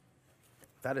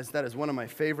That is one of my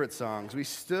favorite songs. We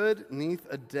stood neath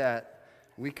a debt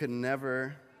we could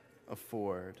never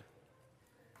afford.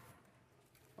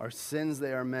 Our sins,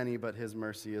 they are many, but his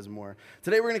mercy is more.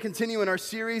 Today we're going to continue in our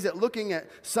series at looking at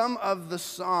some of the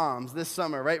Psalms this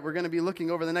summer, right? We're going to be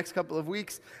looking over the next couple of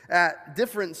weeks at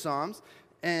different Psalms.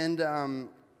 And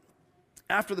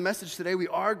after the message today, we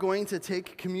are going to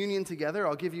take communion together.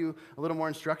 I'll give you a little more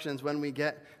instructions when we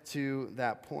get to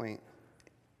that point.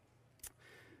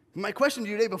 My question to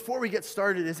you today before we get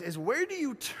started is where do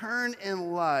you turn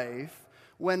in life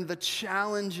when the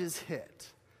challenges hit?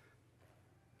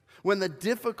 When the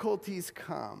difficulties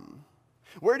come?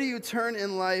 Where do you turn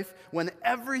in life when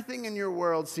everything in your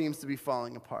world seems to be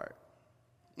falling apart?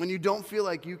 When you don't feel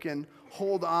like you can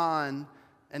hold on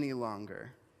any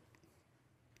longer?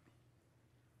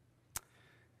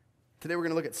 Today we're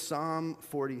going to look at Psalm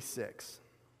 46.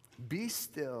 Be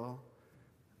still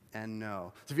and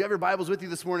know. So if you have your Bibles with you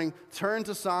this morning, turn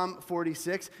to Psalm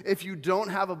 46. If you don't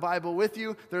have a Bible with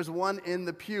you, there's one in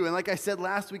the pew. And like I said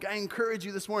last week, I encourage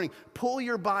you this morning, pull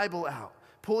your Bible out.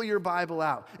 Pull your Bible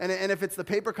out. And if it's the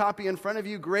paper copy in front of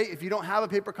you, great. If you don't have a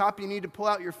paper copy, you need to pull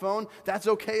out your phone. That's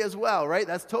okay as well, right?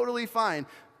 That's totally fine.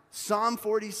 Psalm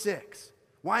 46.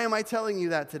 Why am I telling you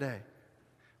that today?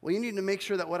 Well, you need to make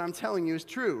sure that what I'm telling you is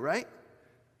true, right?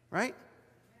 Right?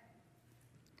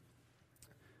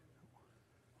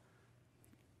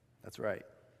 That's right.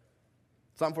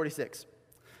 Psalm 46.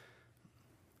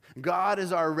 God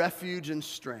is our refuge and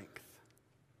strength,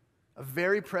 a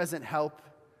very present help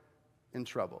in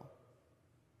trouble.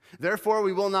 Therefore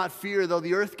we will not fear, though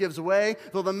the earth gives way,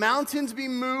 though the mountains be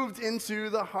moved into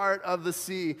the heart of the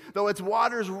sea, though its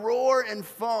waters roar and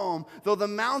foam, though the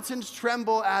mountains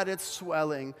tremble at its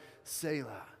swelling.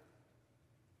 Selah.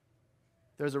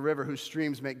 There's a river whose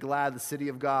streams make glad the city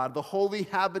of God, the holy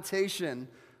habitation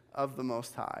of the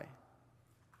Most High.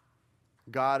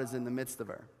 God is in the midst of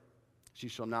her. She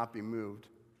shall not be moved.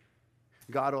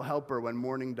 God will help her when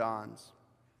morning dawns.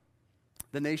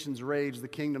 The nations rage, the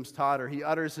kingdoms totter. He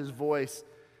utters his voice.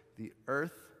 The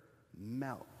earth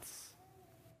melts.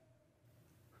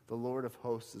 The Lord of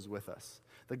hosts is with us.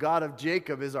 The God of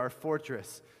Jacob is our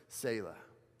fortress. Selah.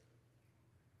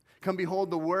 Come behold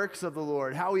the works of the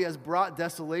Lord, how he has brought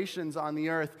desolations on the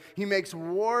earth. He makes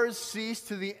wars cease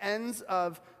to the ends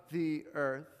of the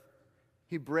earth.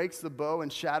 He breaks the bow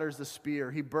and shatters the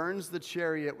spear. He burns the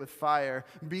chariot with fire.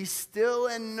 Be still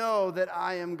and know that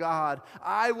I am God.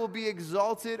 I will be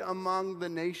exalted among the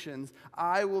nations.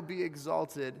 I will be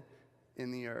exalted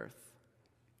in the earth.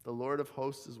 The Lord of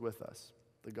hosts is with us.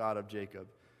 The God of Jacob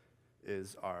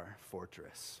is our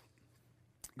fortress.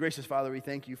 Gracious Father, we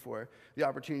thank you for the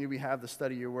opportunity we have to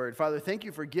study your word. Father, thank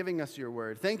you for giving us your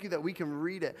word. Thank you that we can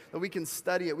read it, that we can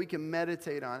study it, we can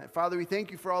meditate on it. Father, we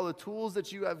thank you for all the tools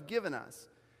that you have given us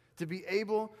to be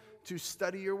able to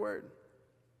study your word.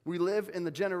 We live in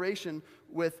the generation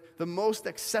with the most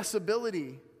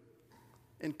accessibility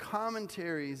in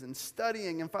commentaries and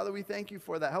studying. And Father, we thank you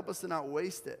for that. Help us to not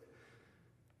waste it.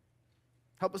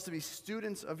 Help us to be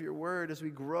students of your word as we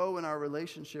grow in our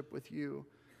relationship with you.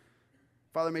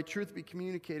 Father, may truth be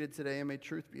communicated today and may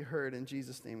truth be heard. In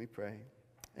Jesus' name we pray.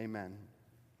 Amen.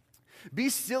 Be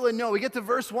still and know. We get to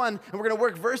verse 1, and we're going to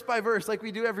work verse by verse like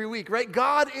we do every week, right?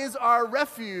 God is our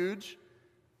refuge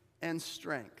and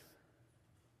strength,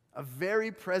 a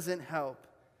very present help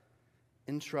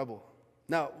in trouble.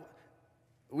 Now,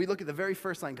 we look at the very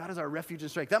first line, God is our refuge and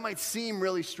strength. That might seem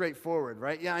really straightforward,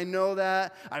 right? Yeah, I know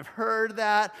that. I've heard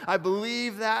that. I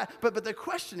believe that. But the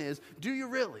question is, do you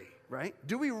really? Right?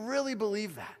 Do we really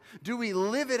believe that? Do we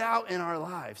live it out in our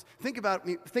lives? Think about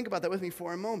that with me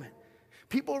for a moment.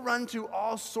 People run to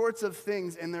all sorts of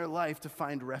things in their life to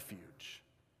find refuge.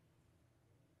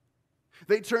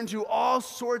 They turn to all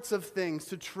sorts of things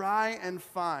to try and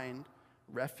find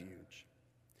refuge.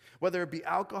 Whether it be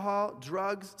alcohol,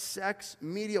 drugs, sex,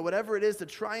 media, whatever it is, to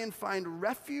try and find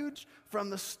refuge from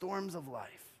the storms of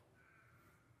life.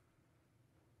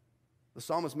 The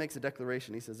psalmist makes a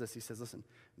declaration. He says this. He says, listen,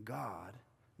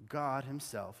 God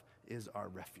himself is our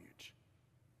refuge.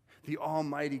 The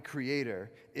Almighty Creator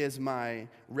is my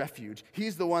refuge.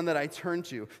 He's the one that I turn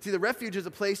to. See, the refuge is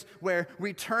a place where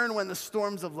we turn when the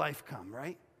storms of life come,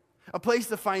 right? A place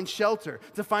to find shelter,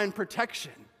 to find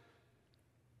protection.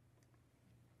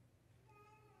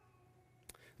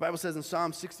 The Bible says in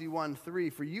Psalm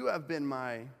 61:3, for you have been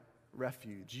my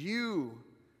refuge.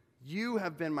 You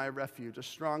have been my refuge, a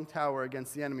strong tower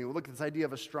against the enemy. We'll look at this idea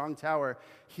of a strong tower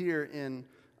here in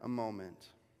a moment.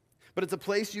 But it's a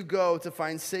place you go to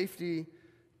find safety,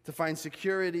 to find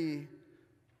security,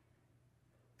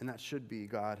 and that should be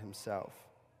God himself.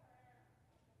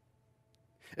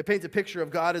 It paints a picture of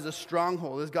God as a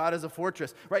stronghold, as God as a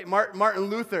fortress, right? Martin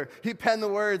Luther, he penned the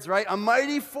words, right? A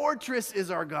mighty fortress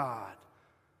is our God,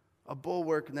 a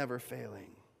bulwark never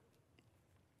failing.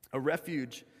 A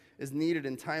refuge is needed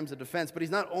in times of defense, but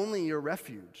he's not only your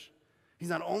refuge. He's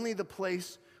not only the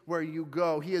place where you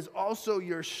go. He is also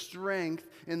your strength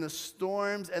in the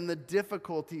storms and the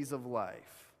difficulties of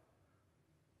life.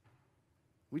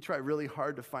 We try really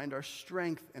hard to find our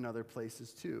strength in other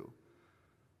places too.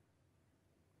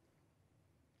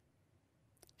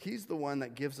 He's the one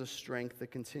that gives us strength to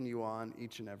continue on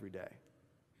each and every day.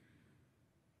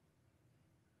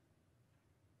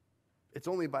 It's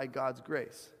only by God's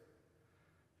grace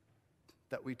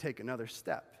that we take another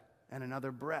step and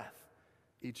another breath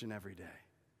each and every day.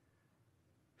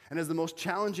 And as the most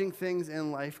challenging things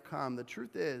in life come, the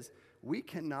truth is we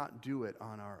cannot do it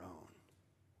on our own.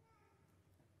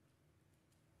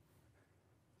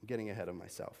 I'm getting ahead of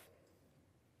myself.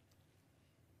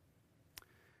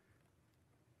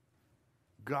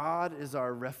 God is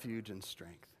our refuge and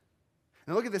strength.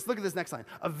 Now look at this next line.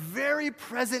 A very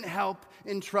present help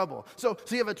in trouble. So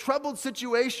you have a troubled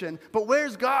situation, but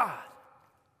where's God?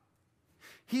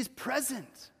 He's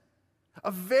present.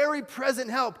 A very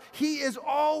present help. He is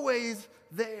always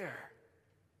there.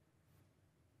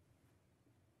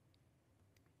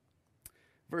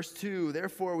 Verse 2,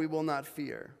 therefore we will not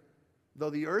fear, though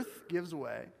the earth gives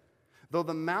way, though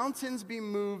the mountains be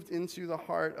moved into the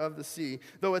heart of the sea,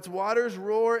 though its waters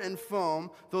roar and foam,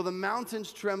 though the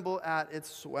mountains tremble at its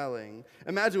swelling.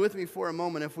 Imagine with me for a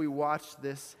moment if we watch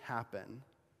this happen.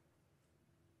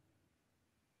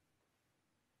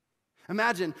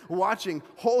 Imagine watching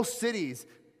whole cities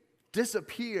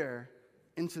disappear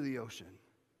into the ocean.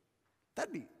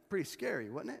 That'd be pretty scary,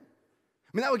 wouldn't it? I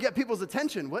mean, that would get people's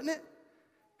attention, wouldn't it?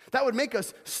 That would make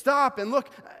us stop and look.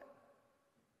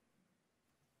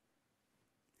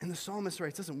 And the psalmist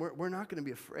writes, listen, we're not going to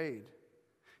be afraid.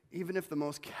 Even if the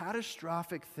most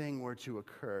catastrophic thing were to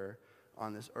occur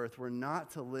on this earth, we're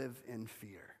not to live in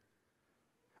fear.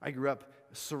 I grew up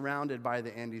surrounded by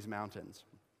the Andes Mountains.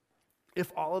 If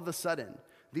all of a sudden,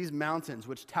 these mountains,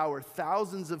 which tower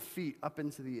thousands of feet up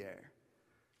into the air,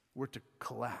 were to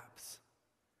collapse,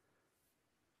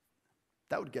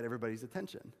 that would get everybody's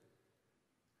attention.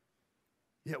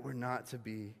 Yet we're not to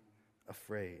be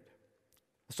afraid.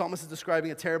 The psalmist is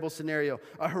describing a terrible scenario,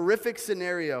 a horrific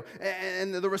scenario,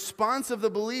 and the response of the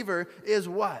believer is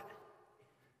what?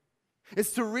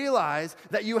 It's to realize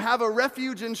that you have a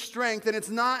refuge and strength, and it's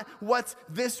not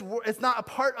a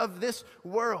part of this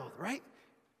world, right?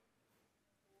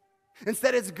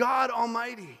 Instead, it's God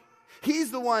Almighty.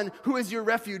 He's the one who is your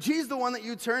refuge. He's the one that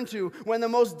you turn to when the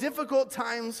most difficult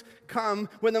times come,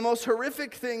 when the most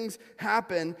horrific things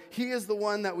happen. He is the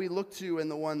one that we look to and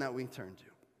the one that we turn to.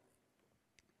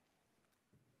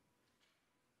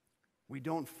 We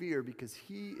don't fear because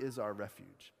He is our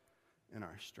refuge and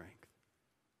our strength.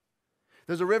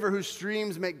 There's a river whose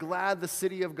streams make glad the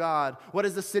city of God. What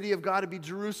is the city of God? It'd be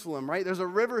Jerusalem, right? There's a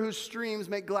river whose streams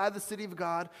make glad the city of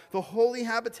God, the holy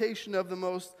habitation of the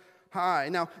Most High.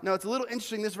 Now it's a little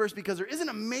interesting, this verse, because there isn't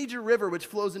a major river which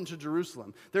flows into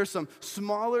Jerusalem. There's some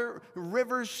smaller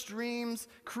rivers, streams,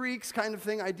 creeks kind of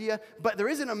thing, idea, but there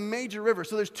isn't a major river.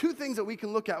 So there's two things that we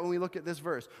can look at when we look at this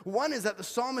verse. One is that the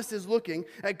psalmist is looking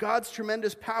at God's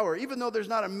tremendous power. Even though there's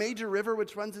not a major river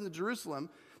which runs into Jerusalem,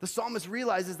 the psalmist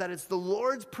realizes that it's the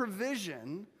Lord's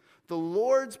provision,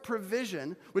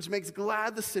 which makes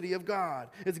glad the city of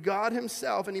God. It's God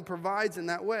Himself, and He provides in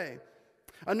that way.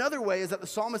 Another way is that the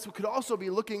psalmist could also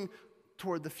be looking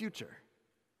toward the future.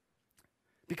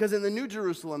 Because in the New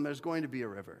Jerusalem, there's going to be a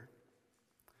river.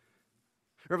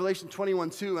 Revelation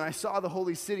 21:2, and I saw the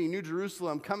holy city, New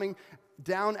Jerusalem, coming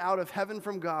down out of heaven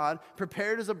from God,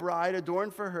 prepared as a bride,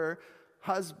 adorned for her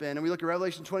husband. And we look at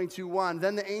Revelation 22:1.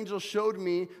 Then the angel showed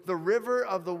me the river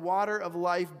of the water of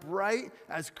life, bright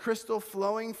as crystal,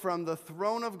 flowing from the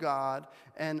throne of God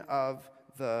and of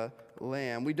the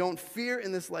Lamb. We don't fear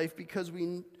in this life because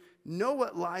we know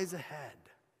what lies ahead.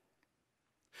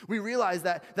 We realize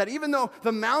that even though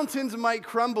the mountains might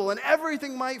crumble and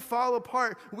everything might fall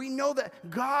apart, we know that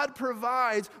God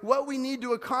provides what we need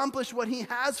to accomplish what He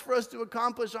has for us to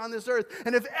accomplish on this earth.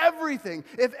 And if everything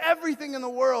in the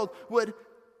world would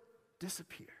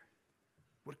disappear,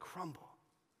 would crumble,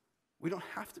 we don't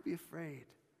have to be afraid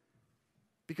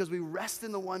because we rest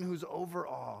in the one who's over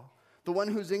all, the one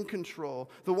who's in control,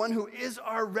 the one who is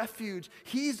our refuge.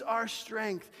 He's our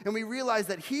strength, and we realize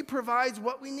that He provides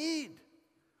what we need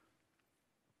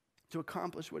to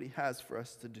accomplish what He has for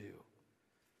us to do.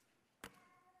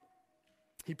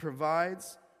 He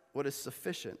provides what is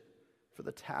sufficient for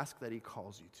the task that He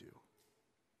calls you to.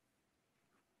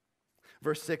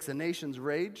 Verse 6, the nations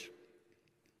rage.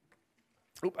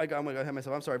 I'm going to ahead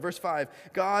myself. I'm sorry. Verse 5,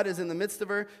 God is in the midst of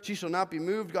her. She shall not be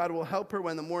moved. God will help her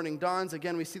when the morning dawns.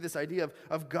 Again, we see this idea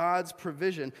of God's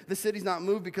provision. The city's not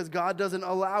moved because God doesn't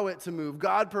allow it to move.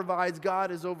 God provides.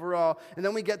 God is overall. And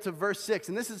then we get to verse 6,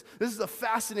 and this is a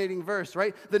fascinating verse,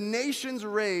 right? The nations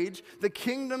rage. The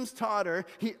kingdoms totter.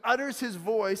 He utters his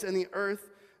voice, and the earth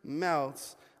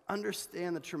melts.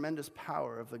 Understand the tremendous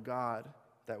power of the God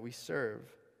that we serve.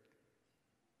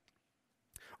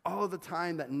 All of the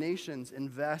time that nations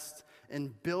invest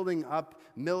in building up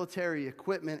military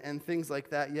equipment and things like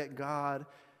that, yet God,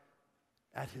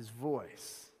 at his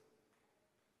voice,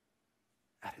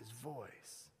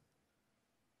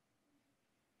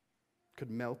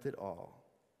 could melt it all.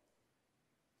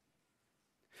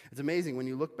 It's amazing when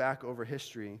you look back over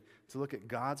history to look at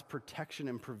God's protection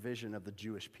and provision of the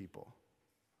Jewish people.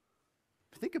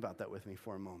 Think about that with me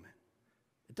for a moment.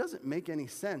 It doesn't make any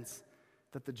sense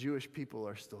that the Jewish people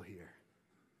are still here,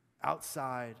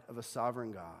 outside of a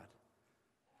sovereign God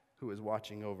who is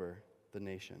watching over the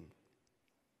nation.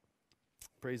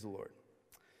 Praise the Lord.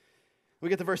 We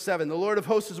get to verse 7. The Lord of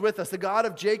hosts is with us. The God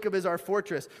of Jacob is our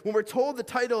fortress. When we're told the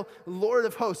title Lord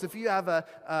of hosts, if you have a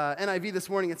NIV this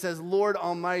morning, it says Lord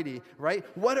Almighty, right?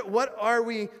 What are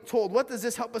we told? What does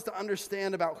this help us to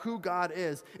understand about who God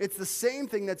is? It's the same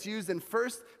thing that's used in 1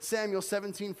 Samuel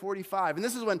 17:45. And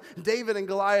this is when David and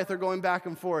Goliath are going back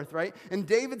and forth, right? And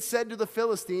David said to the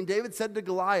Philistine, David said to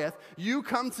Goliath, you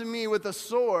come to me with a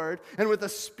sword and with a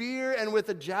spear and with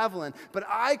a javelin, but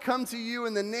I come to you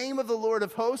in the name of the Lord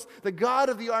of hosts, the God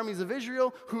of the armies of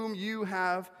Israel, whom you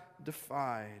have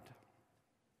defied.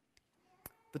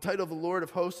 The title of the Lord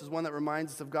of hosts is one that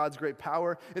reminds us of God's great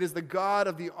power. It is the God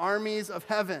of the armies of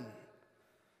heaven.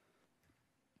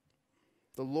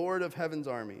 The Lord of heaven's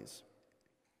armies.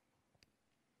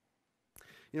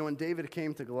 You know, when David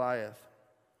came to Goliath,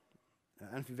 I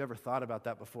don't know if you've ever thought about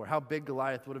that before, how big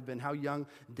Goliath would have been, how young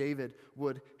David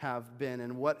would have been,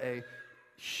 and what a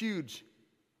huge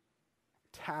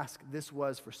task this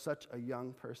was for such a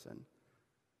young person.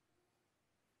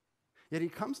 Yet he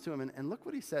comes to him, and look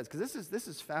what he says, because this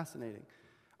is fascinating.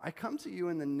 I come to you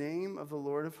in the name of the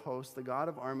Lord of hosts, the God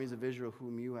of armies of Israel,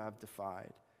 whom you have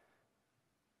defied.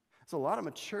 It's a lot of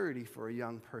maturity for a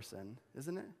young person,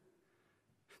 isn't it?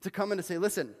 To come in and say,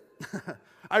 listen,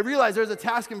 I realize there's a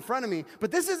task in front of me, but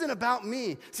this isn't about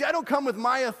me. See, I don't come with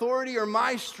my authority or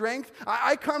my strength.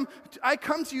 I come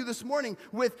to you this morning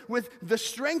with the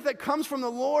strength that comes from the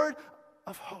Lord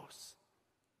of hosts.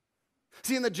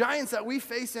 See, in the giants that we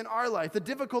face in our life, the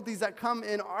difficulties that come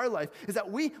in our life, is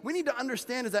that we need to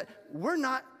understand is that we're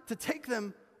not to take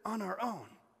them on our own.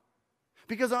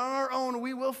 Because on our own,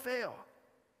 we will fail.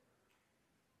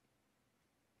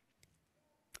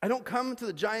 I don't come to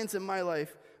the giants in my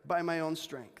life by my own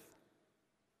strength.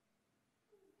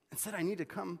 Instead, I need to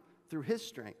come through his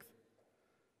strength.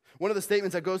 One of the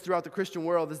statements that goes throughout the Christian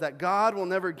world is that God will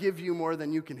never give you more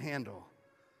than you can handle.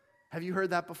 Have you heard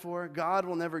that before? God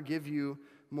will never give you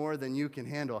more than you can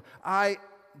handle. I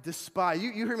despise,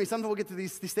 you hear me, some people get to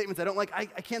these statements I don't like. I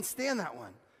can't stand that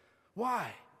one.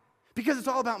 Why? Because it's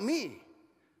all about me,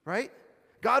 right?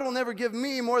 God will never give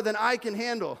me more than I can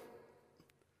handle.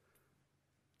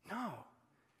 No.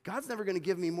 God's never going to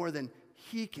give me more than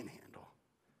he can handle.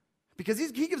 Because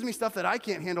he gives me stuff that I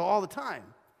can't handle all the time.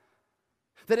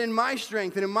 That in my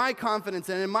strength and in my confidence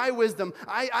and in my wisdom,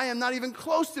 I am not even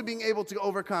close to being able to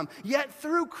overcome. Yet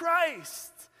through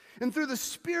Christ and through the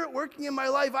Spirit working in my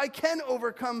life, I can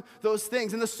overcome those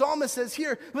things. And the psalmist says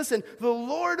here, listen, the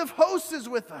Lord of hosts is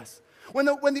with us. When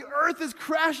the earth is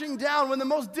crashing down, when the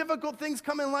most difficult things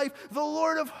come in life, the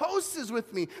Lord of hosts is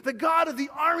with me. The God of the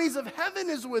armies of heaven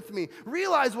is with me.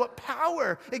 Realize what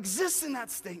power exists in that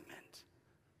statement.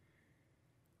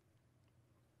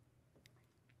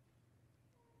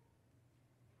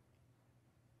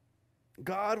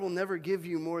 God will never give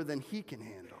you more than he can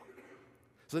handle.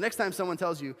 So the next time someone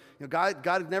tells you,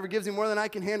 God never gives you more than I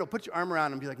can handle, put your arm around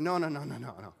him and be like, no.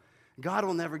 God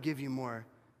will never give you more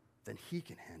than he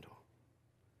can handle.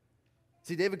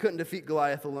 See, David couldn't defeat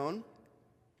Goliath alone,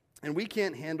 and we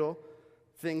can't handle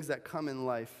things that come in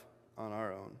life on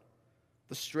our own.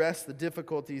 The stress, the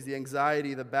difficulties, the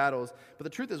anxiety, the battles. But the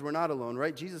truth is we're not alone,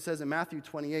 right? Jesus says in Matthew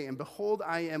 28, and behold,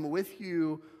 I am with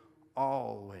you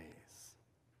always,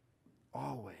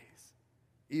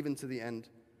 even to the end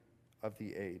of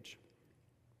the age.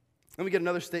 And we get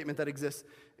another statement that exists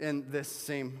in this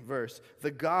same verse.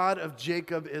 The God of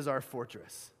Jacob is our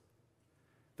fortress.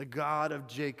 The God of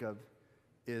Jacob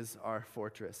is our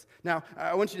fortress. Now,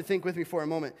 I want you to think with me for a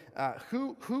moment.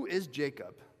 Who is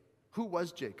Jacob? Who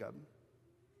was Jacob?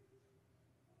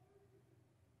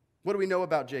 What do we know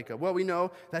about Jacob? Well, we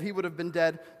know that he would have been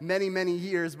dead many, many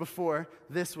years before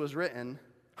this was written,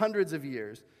 hundreds of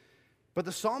years. But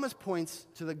the psalmist points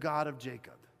to the God of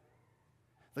Jacob.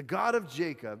 The God of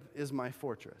Jacob is my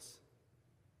fortress.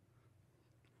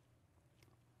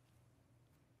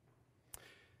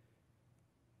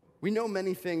 We know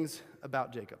many things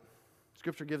about Jacob.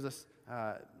 Scripture gives us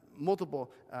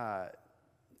multiple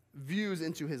views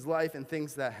into his life and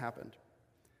things that happened.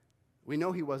 We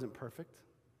know he wasn't perfect.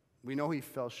 We know he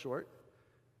fell short.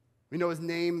 We know his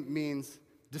name means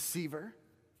deceiver.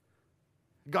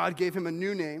 God gave him a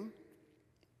new name,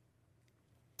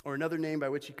 or another name by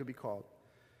which he could be called.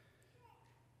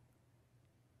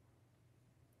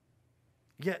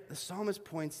 Yet the psalmist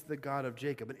points to the God of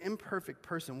Jacob, an imperfect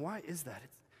person. Why is that?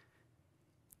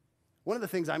 One of the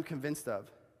things I'm convinced of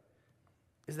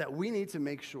is that we need to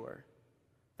make sure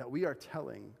that we are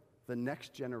telling the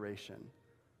next generation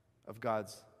of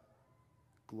God's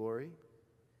glory,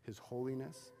 his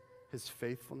holiness, his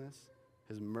faithfulness,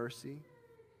 his mercy.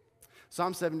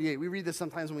 Psalm 78, we read this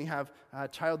sometimes when we have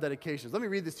child dedications. Let me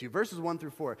read this to you, verses 1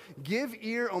 through 4. Give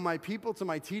ear, O my people, to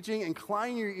my teaching.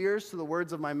 Incline your ears to the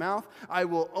words of my mouth. I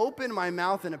will open my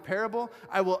mouth in a parable.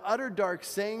 I will utter dark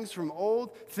sayings from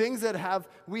old, things that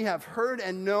we have heard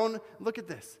and known. Look at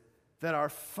this, that our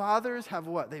fathers have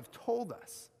what? They've told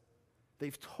us.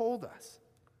 They've told us.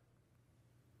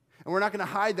 And we're not going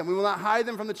to hide them. We will not hide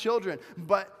them from the children,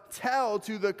 but tell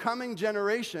to the coming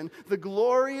generation the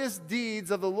glorious deeds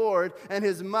of the Lord and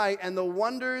his might and the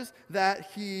wonders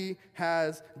that he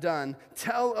has done.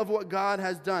 Tell of what God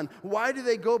has done. Why do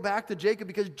they go back to Jacob?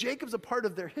 Because Jacob's a part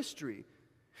of their history.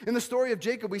 In the story of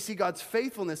Jacob, we see God's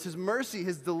faithfulness, his mercy,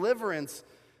 his deliverance.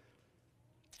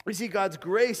 We see God's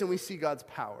grace and we see God's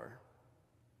power.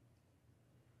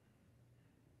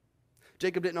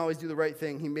 Jacob didn't always do the right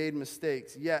thing. He made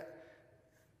mistakes. Yet,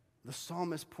 the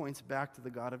psalmist points back to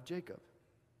the God of Jacob.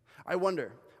 I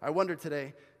wonder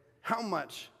today, how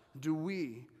much do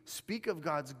we speak of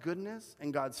God's goodness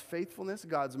and God's faithfulness,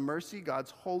 God's mercy, God's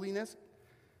holiness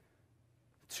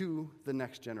to the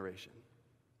next generation?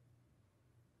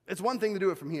 It's one thing to do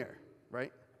it from here,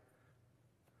 right?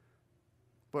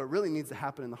 But it really needs to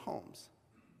happen in the homes.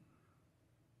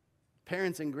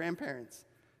 Parents and grandparents,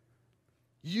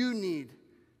 you need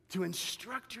to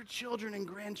instruct your children and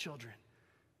grandchildren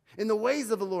in the ways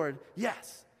of the Lord,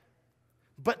 yes.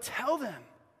 But tell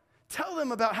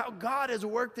them about how God has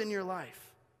worked in your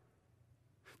life.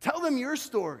 Tell them your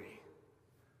story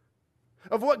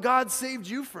of what God saved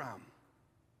you from,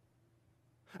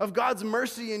 of God's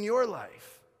mercy in your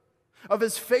life, of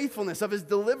his faithfulness, of his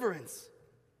deliverance.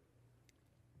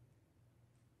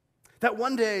 That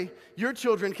one day your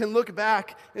children can look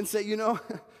back and say, you know,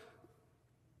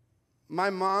 my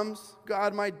mom's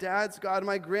God, my dad's God,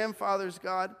 my grandfather's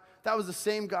God, that was the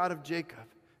same God of Jacob,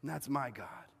 and that's my God.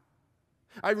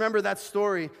 I remember that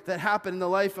story that happened in the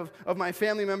life of my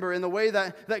family member, in the way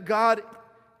that God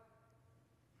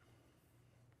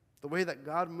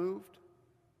moved.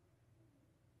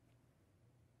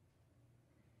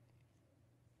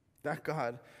 That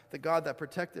God, the God that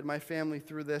protected my family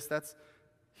through this,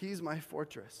 he's my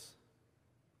fortress.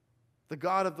 The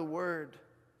God of the Word.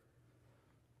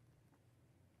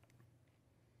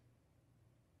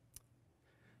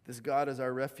 This God is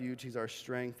our refuge, he's our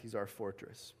strength, he's our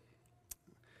fortress.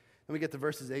 Then we get to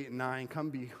verses 8 and 9. Come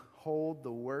behold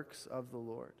the works of the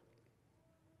Lord.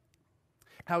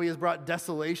 How he has brought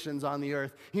desolations on the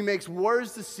earth. He makes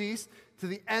wars to cease to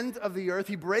the end of the earth.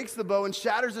 He breaks the bow and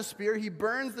shatters the spear. He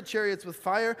burns the chariots with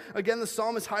fire. Again, the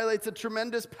psalmist highlights the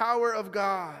tremendous power of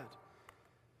God.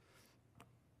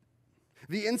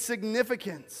 The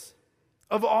insignificance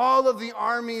of all of the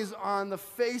armies on the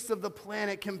face of the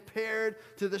planet compared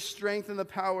to the strength and the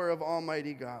power of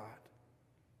Almighty God.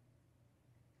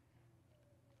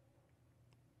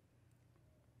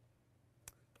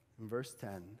 In verse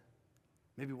 10,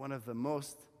 maybe one of the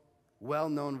most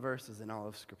well-known verses in all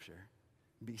of Scripture.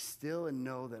 Be still and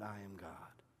know that I am God.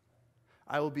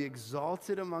 I will be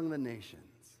exalted among the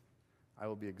nations. I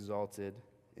will be exalted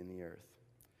in the earth.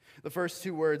 The first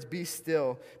two words, be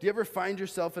still. Do you ever find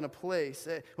yourself in a place?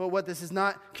 Well, what this is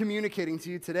not communicating to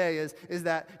you today is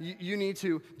that you need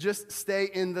to just stay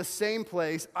in the same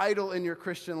place, idle in your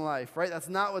Christian life, right? That's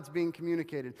not what's being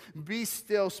communicated. Be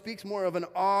still speaks more of an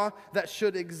awe that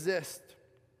should exist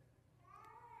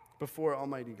before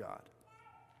Almighty God.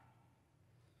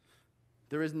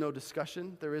 There is no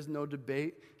discussion. There is no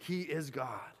debate. He is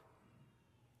God.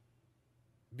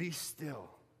 Be still.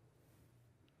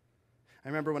 I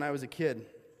remember when I was a kid,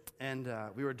 and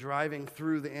we were driving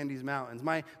through the Andes Mountains.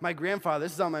 My grandfather,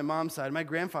 this is on my mom's side, my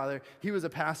grandfather, he was a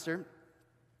pastor,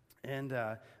 And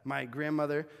my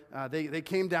grandmother, they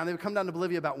came down. They would come down to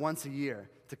Bolivia about once a year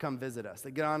to come visit us.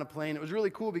 They'd get on a plane. It was really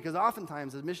cool because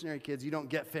oftentimes as missionary kids, you don't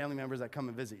get family members that come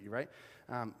and visit you, right?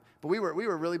 But we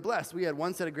were really blessed. We had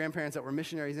one set of grandparents that were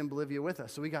missionaries in Bolivia with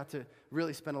us, so we got to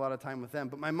really spend a lot of time with them.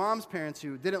 But my mom's parents,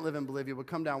 who didn't live in Bolivia, would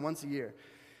come down once a year.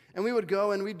 And we would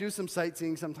go and we'd do some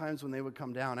sightseeing sometimes when they would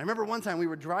come down. I remember one time we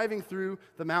were driving through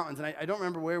the mountains, and I don't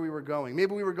remember where we were going.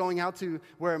 Maybe we were going out to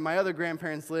where my other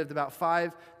grandparents lived, about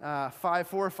 4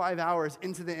 or 5 hours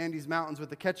into the Andes Mountains with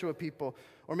the Quechua people.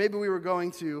 Or maybe we were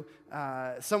going to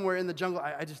somewhere in the jungle.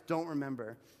 I just don't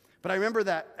remember. But I remember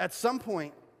that at some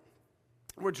point,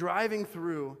 we're driving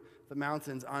through the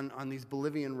mountains on these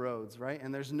Bolivian roads, right?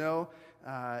 And there's no,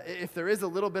 if there is a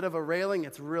little bit of a railing,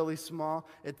 it's really small.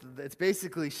 It's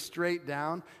basically straight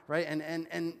down, right?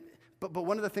 But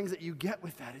one of the things that you get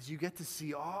with that is you get to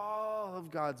see all of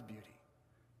God's beauty,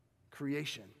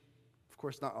 creation. Of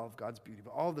course, not all of God's beauty,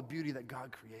 but all of the beauty that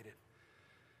God created.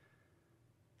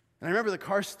 And I remember the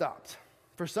car stopped.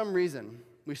 For some reason,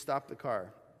 we stopped the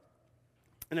car.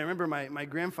 And I remember my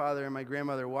grandfather and my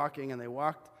grandmother walking, and they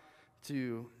walked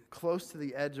to close to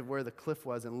the edge of where the cliff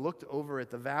was and looked over at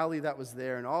the valley that was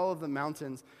there and all of the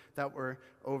mountains that were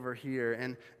over here.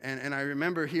 And I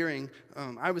remember hearing,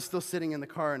 I was still sitting in the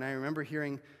car, and I remember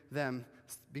hearing them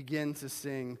begin to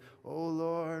sing, "Oh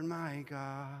Lord my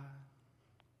God,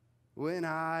 when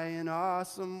I in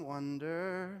awesome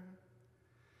wonder."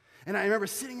 And I remember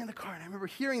sitting in the car, and I remember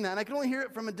hearing that, and I could only hear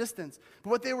it from a distance.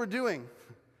 But what they were doing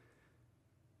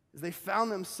is they found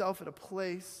themselves at a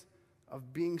place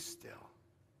of being still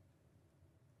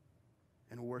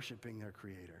and worshiping their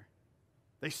Creator.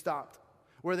 They stopped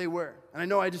where they were. And I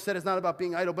know I just said it's not about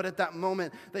being idle, but at that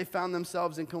moment, they found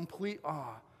themselves in complete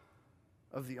awe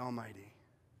of the Almighty.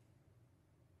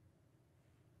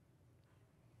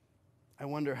 I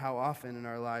wonder how often in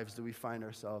our lives do we find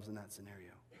ourselves in that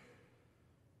scenario.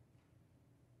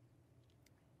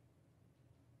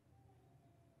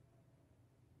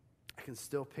 I can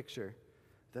still picture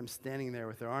them standing there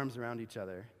with their arms around each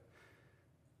other,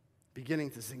 beginning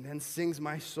to sing. Then sings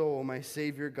my soul, my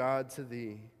Savior God, to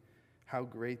thee, how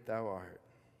great thou art.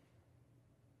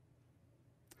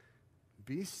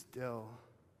 Be still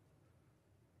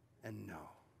and know.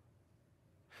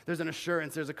 There's an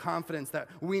assurance, there's a confidence that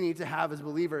we need to have as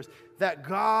believers that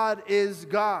God is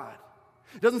God.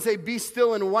 It doesn't say be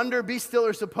still and wonder, be still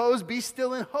or suppose, be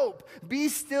still and hope. Be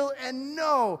still and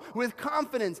know with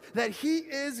confidence that He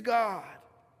is God.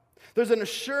 There's an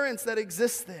assurance that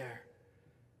exists there.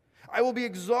 I will be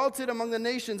exalted among the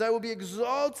nations. I will be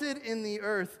exalted in the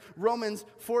earth. Romans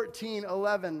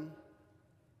 14:11.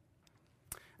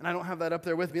 And I don't have that up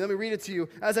there with me. Let me read it to you.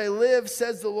 As I live,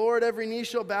 says the Lord, every knee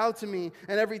shall bow to me,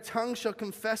 and every tongue shall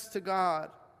confess to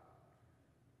God.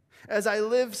 As I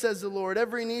live, says the Lord,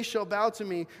 every knee shall bow to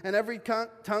me, and every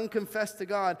tongue confess to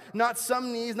God. Not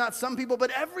some knees, not some people,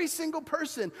 but every single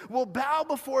person will bow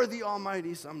before the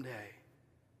Almighty someday.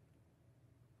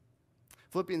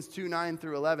 Philippians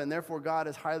 2:9-11, therefore God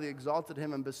has highly exalted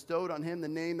him and bestowed on him the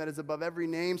name that is above every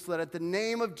name, so that at the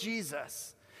name of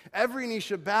Jesus, every knee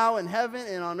should bow in heaven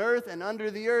and on earth and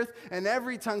under the earth, and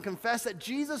every tongue confess that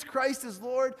Jesus Christ is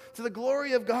Lord, to the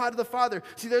glory of God the Father.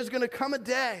 See, there's going to come a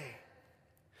day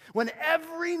when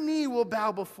every knee will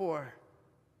bow before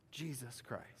Jesus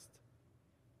Christ.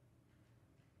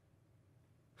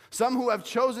 Some who have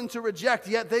chosen to reject,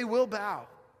 yet they will bow.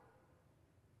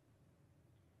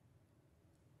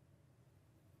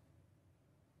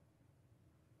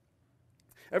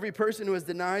 Every person who has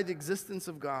denied the existence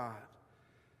of God,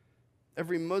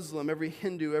 every Muslim, every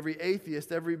Hindu, every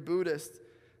atheist, every Buddhist,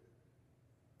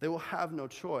 they will have no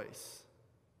choice.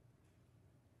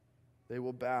 They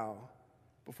will bow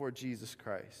before Jesus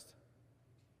Christ.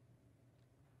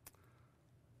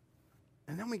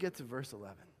 And then we get to verse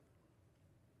 11.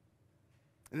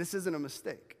 And this isn't a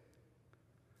mistake.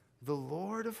 The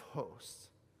Lord of hosts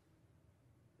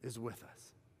is with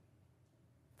us.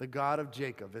 The God of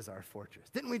Jacob is our fortress.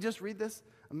 Didn't we just read this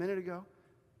a minute ago?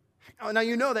 Now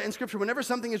you know that in Scripture, whenever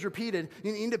something is repeated,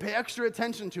 you need to pay extra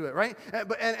attention to it, right?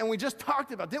 And we just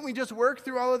talked about, didn't we just work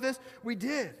through all of this? We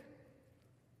did.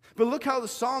 But look how the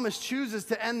psalmist chooses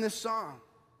to end this song.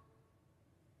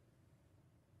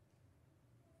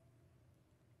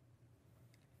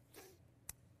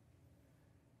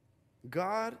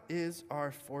 God is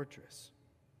our fortress.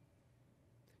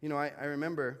 You know, I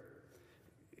remember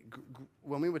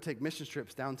when we would take mission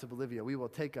trips down to Bolivia, we will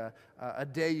take a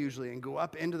day usually and go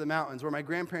up into the mountains where my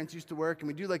grandparents used to work, and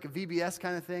we do like a VBS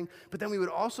kind of thing. But then we would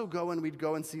also go and we'd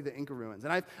go and see the Inca ruins.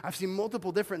 And I've seen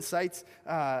multiple different sites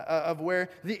of where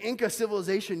the Inca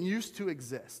civilization used to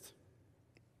exist.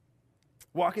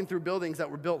 Walking through buildings that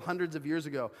were built hundreds of years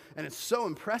ago, and it's so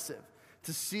impressive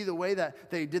to see the way that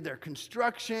they did their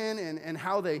construction and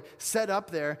how they set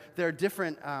up their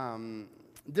different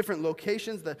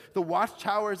locations, the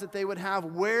watchtowers that they would have,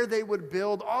 where they would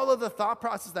build, all of the thought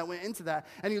process that went into that.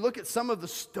 And you look at some of the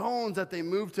stones that they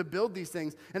moved to build these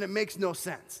things, and it makes no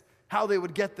sense how they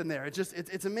would get them there.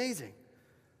 It's amazing.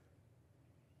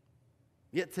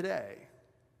 Yet today,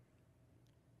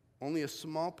 only a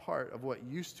small part of what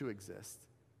used to exist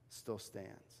still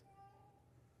stands.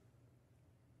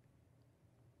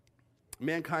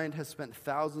 Mankind has spent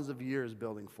thousands of years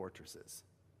building fortresses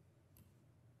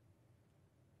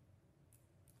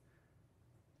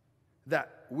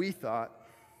that we thought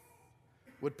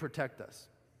would protect us.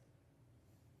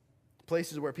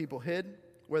 Places where people hid,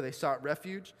 where they sought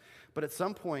refuge. But at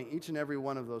some point, each and every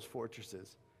one of those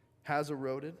fortresses has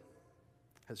eroded,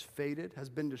 has faded, has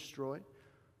been destroyed,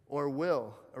 or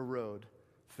will erode,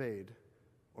 fade,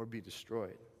 or be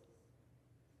destroyed.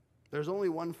 There's only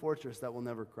one fortress that will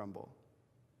never crumble.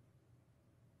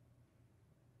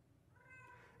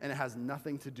 And it has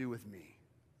nothing to do with me.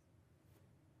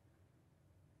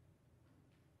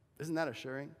 Isn't that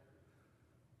assuring?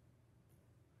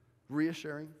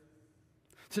 Reassuring?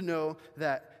 To know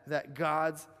that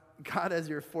God as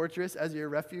your fortress, as your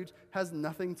refuge, has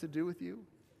nothing to do with you.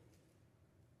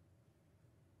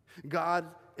 God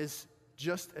is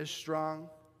just as strong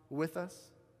with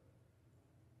us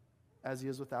as he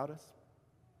is without us.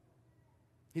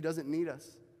 He doesn't need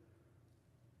us,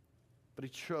 but he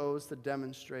chose to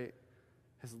demonstrate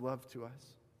his love to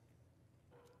us.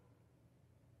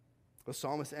 The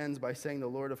psalmist ends by saying, "The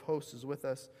Lord of hosts is with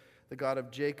us. The God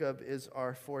of Jacob is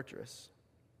our fortress."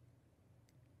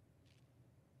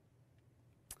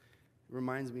 It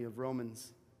reminds me of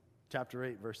Romans chapter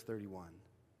 8, verse 31.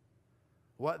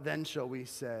 What then shall we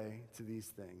say to these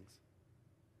things?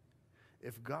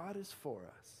 If God is for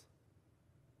us,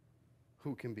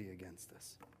 who can be against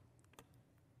us?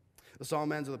 The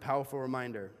psalm ends with a powerful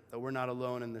reminder that we're not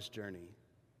alone in this journey.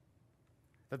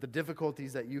 That the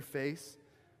difficulties that you face,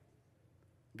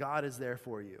 God is there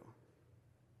for you.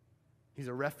 He's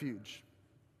a refuge.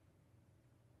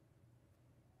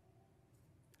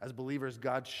 As believers,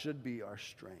 God should be our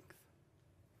strength.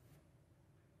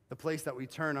 The place that we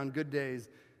turn on good days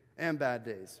and bad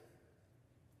days.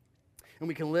 And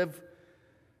we can live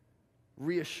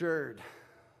reassured,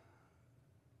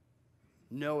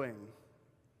 knowing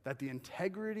that the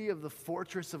integrity of the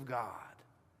fortress of God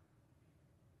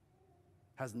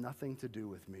has nothing to do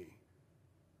with me.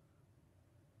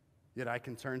 Yet I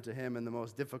can turn to him in the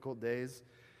most difficult days,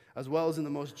 as well as in the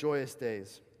most joyous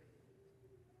days.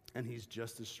 And he's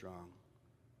just as strong,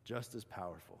 just as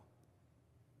powerful.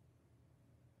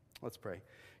 Let's pray.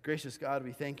 Gracious God,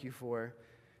 we thank you for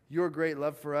your great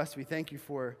love for us. We thank you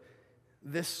for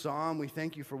this psalm. We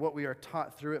thank you for what we are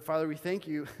taught through it. Father, we thank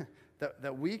you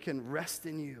that we can rest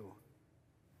in you.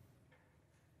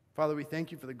 Father, we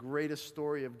thank you for the greatest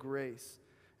story of grace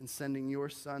in sending your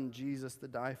son, Jesus, to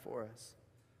die for us.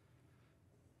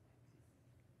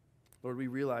 Lord, we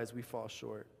realize we fall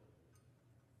short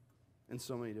in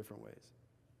so many different ways.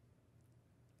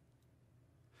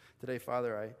 Today,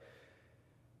 Father,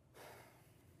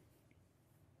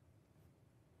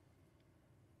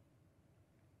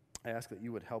 I ask that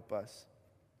you would help us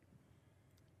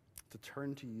to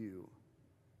turn to you,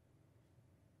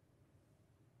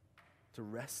 to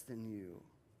rest in you.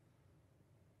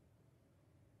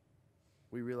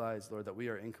 We realize, Lord, that we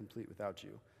are incomplete without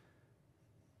you.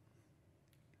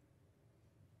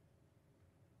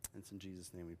 And it's in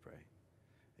Jesus' name we pray.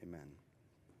 Amen.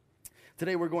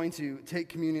 Today we're going to take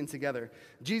communion together.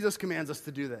 Jesus commands us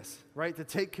to do this, right? To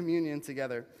take communion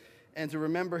together and to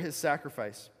remember his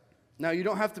sacrifice. Now, you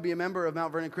don't have to be a member of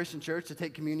Mount Vernon Christian Church to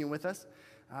take communion with us.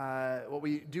 What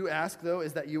we do ask, though,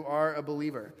 is that you are a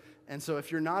believer. And so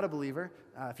if you're not a believer,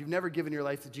 if you've never given your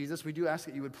life to Jesus, we do ask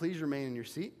that you would please remain in your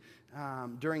seat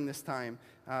during this time.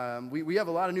 We have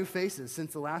a lot of new faces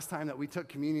since the last time that we took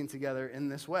communion together in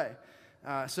this way.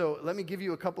 So let me give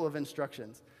you a couple of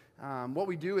instructions. What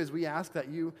we do is we ask that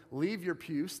you leave your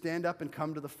pew, stand up, and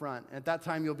come to the front. At that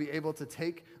time, you'll be able to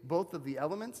take both of the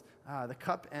elements, the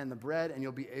cup and the bread, and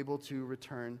you'll be able to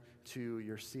return to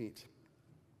your seat.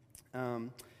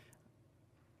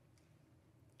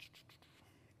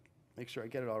 Make sure I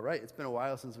get it all right. It's been a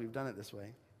while since we've done it this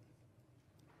way.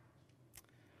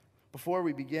 Before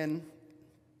we begin,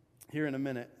 here in a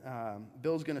minute,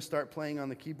 Bill's going to start playing on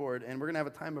the keyboard, and we're going to have a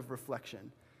time of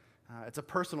reflection. It's a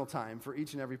personal time for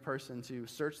each and every person to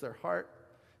search their heart,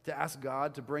 to ask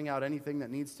God to bring out anything that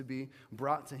needs to be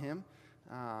brought to him.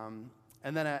 And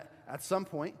then at some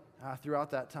point,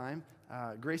 throughout that time,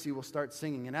 Gracie will start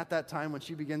singing. And at that time, when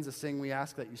she begins to sing, we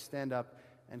ask that you stand up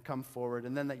and come forward,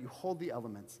 and then that you hold the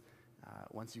elements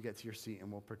once you get to your seat,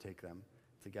 and we'll partake them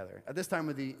together. At this time,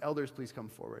 would the elders please come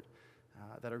forward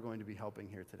that are going to be helping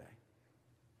here today.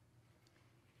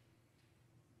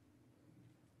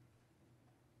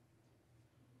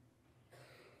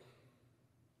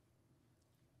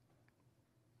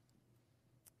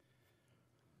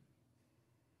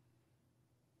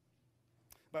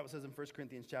 The Bible says in 1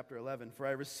 Corinthians chapter 11, "For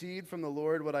I received from the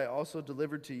Lord what I also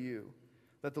delivered to you,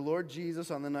 that the Lord Jesus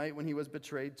on the night when he was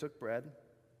betrayed took bread,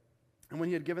 and when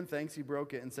he had given thanks, he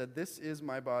broke it and said, 'This is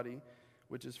my body,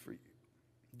 which is for you.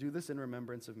 Do this in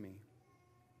remembrance of me.'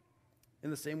 In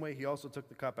the same way, he also took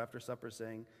the cup after supper,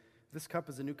 saying, 'This cup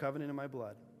is a new covenant in my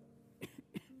blood.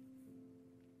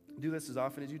 Do this as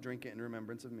often as you drink it in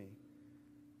remembrance of me.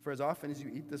 For as often as you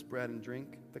eat this bread and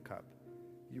drink the cup,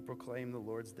 you proclaim the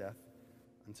Lord's death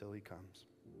until he comes.'"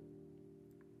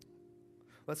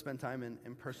 Let's spend time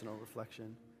in personal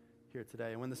reflection here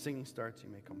today. And when the singing starts, you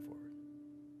may come forward.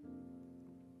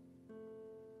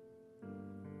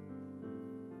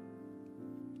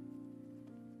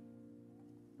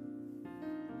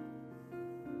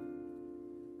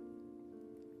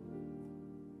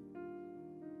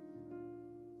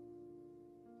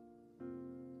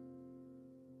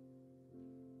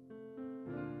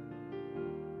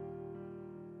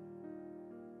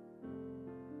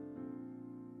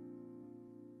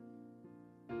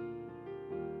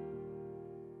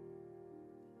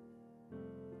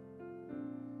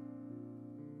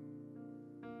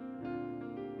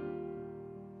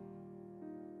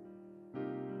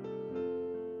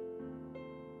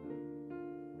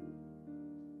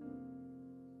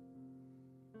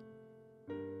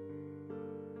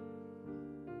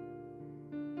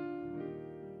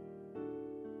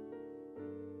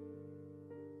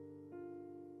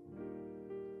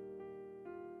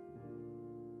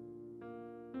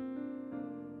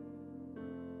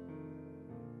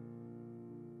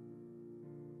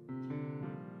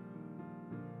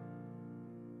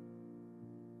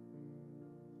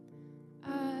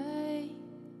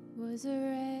 Was a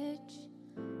wretch,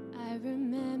 I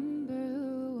remember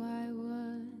who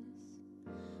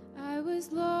I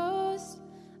was lost,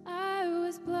 I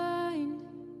was blind,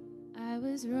 I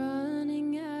was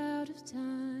running out of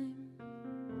time.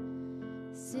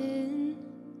 Sin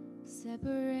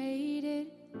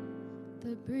separated,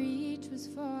 the breach was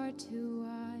far too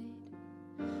wide.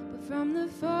 But from the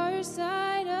far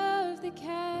side of the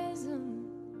chasm,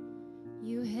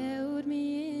 you held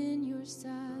me in your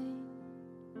sight.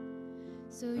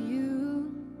 So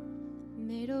you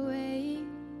made a way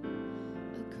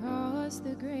across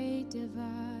the great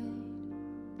divide,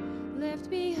 left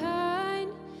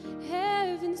behind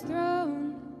heaven's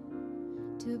throne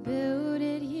to build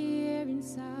it here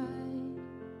inside.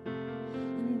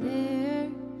 And there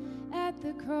at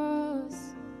the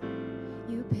cross,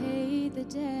 you paid the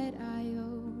debt I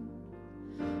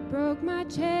owed, broke my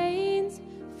chains,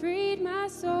 freed my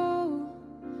soul.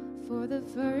 For the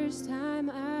first time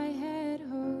I had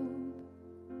hope.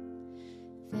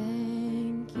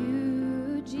 Thank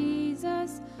you,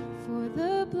 Jesus, for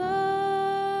the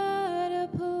blood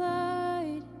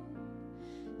applied.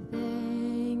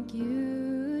 Thank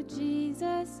you,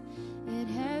 Jesus, it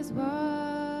has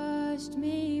washed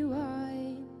me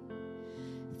white.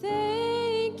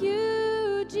 Thank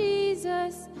you,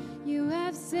 Jesus, you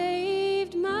have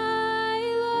saved my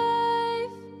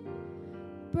life,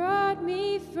 brought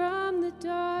me from the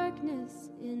darkness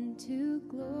into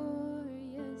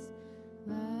glorious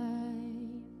light.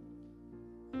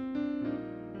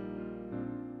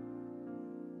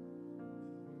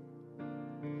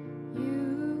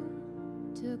 You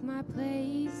took my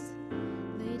place,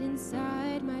 laid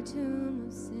inside my tomb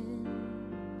of sin.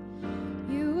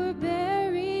 You were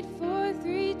buried for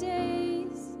 3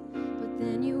 days, but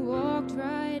then you walked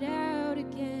right out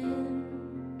again.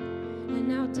 And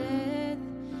now death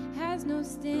has no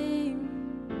sting,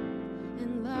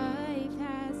 and life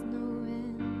has no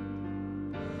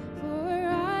end. For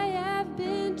I have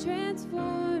been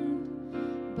transformed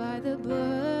by the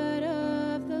blood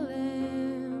of the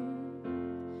Lamb.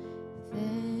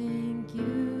 Thank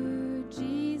you,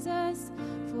 Jesus,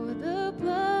 for the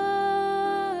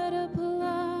blood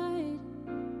applied.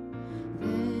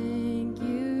 Thank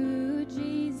you,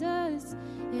 Jesus,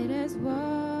 it has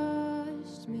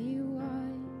washed me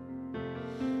white.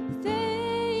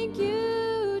 Thank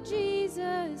you,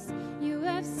 Jesus, you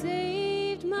have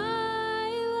saved my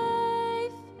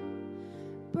life,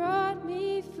 brought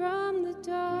me from the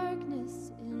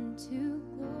darkness into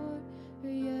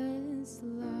glorious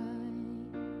light.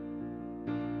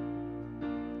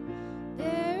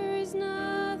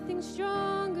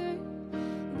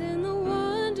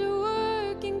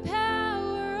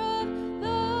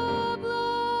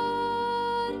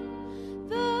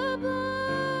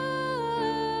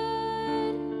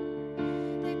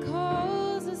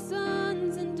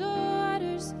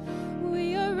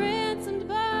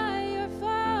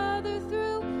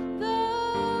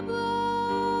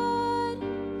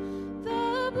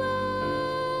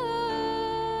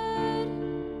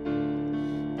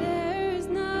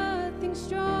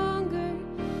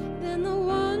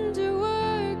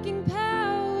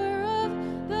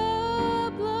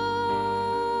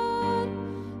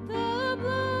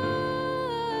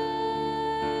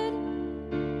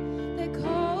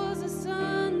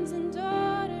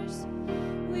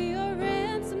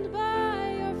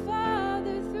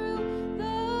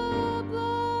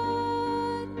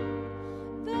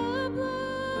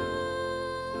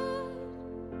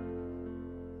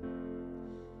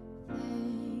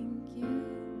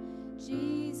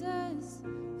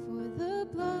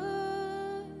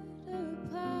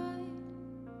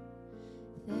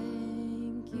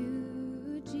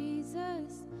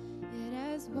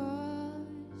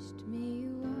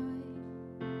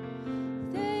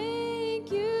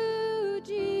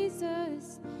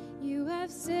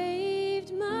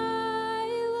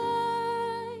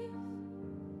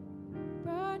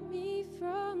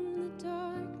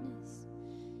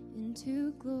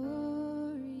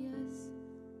 glorious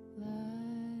light.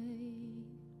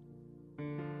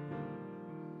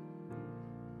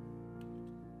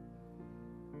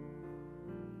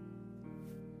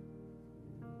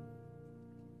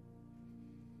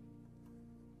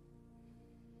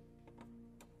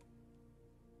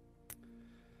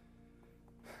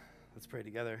 Let's pray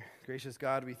together. Gracious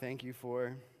God, we thank you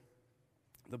for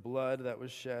the blood that was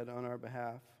shed on our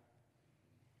behalf,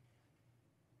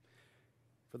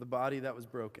 for the body that was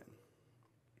broken.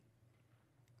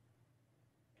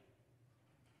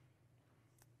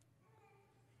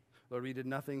 Lord, we did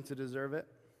nothing to deserve it.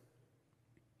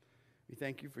 We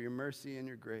thank you for your mercy and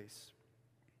your grace.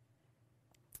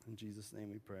 In Jesus' name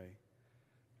we pray.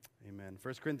 Amen.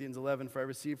 1 Corinthians 11, for I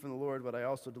received from the Lord what I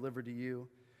also delivered to you,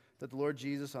 that the Lord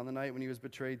Jesus, on the night when he was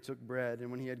betrayed, took bread,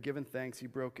 and when he had given thanks, he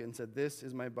broke it and said, "This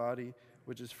is my body,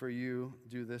 which is for you.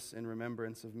 Do this in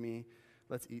remembrance of me."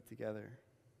 Let's eat together.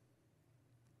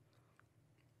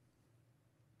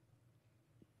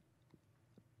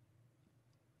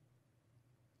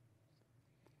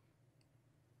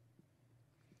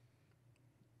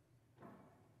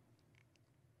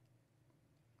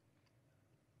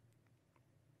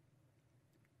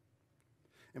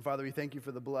 And Father, we thank you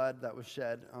for the blood that was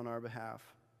shed on our behalf.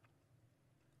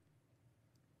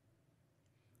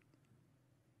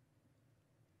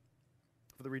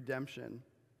 For the redemption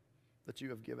that you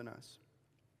have given us.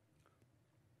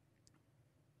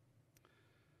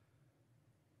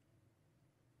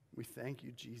 We thank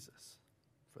you, Jesus,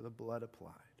 for the blood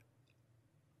applied.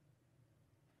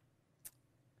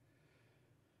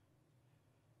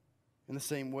 In the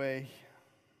same way,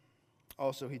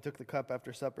 also, he took the cup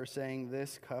after supper, saying,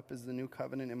 "This cup is the new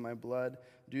covenant in my blood.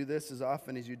 Do this as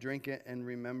often as you drink it in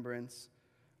remembrance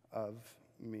of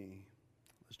me."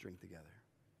 Let's drink together.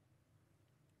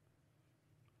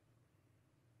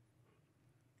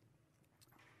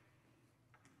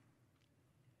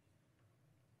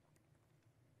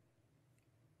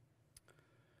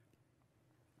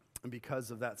 And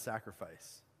because of that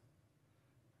sacrifice,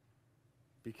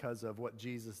 because of what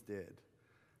Jesus did,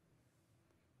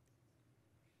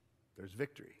 there's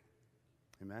victory.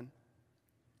 Amen?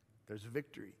 There's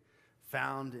victory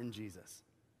found in Jesus.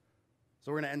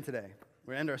 So we're going to end today.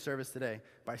 We're going to end our service today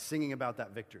by singing about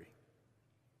that victory.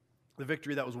 The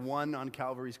victory that was won on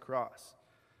Calvary's cross.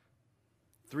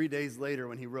 3 days later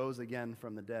when he rose again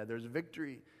from the dead. There's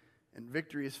victory, and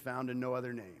victory is found in no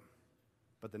other name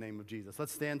but the name of Jesus.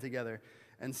 Let's stand together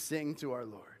and sing to our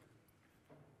Lord.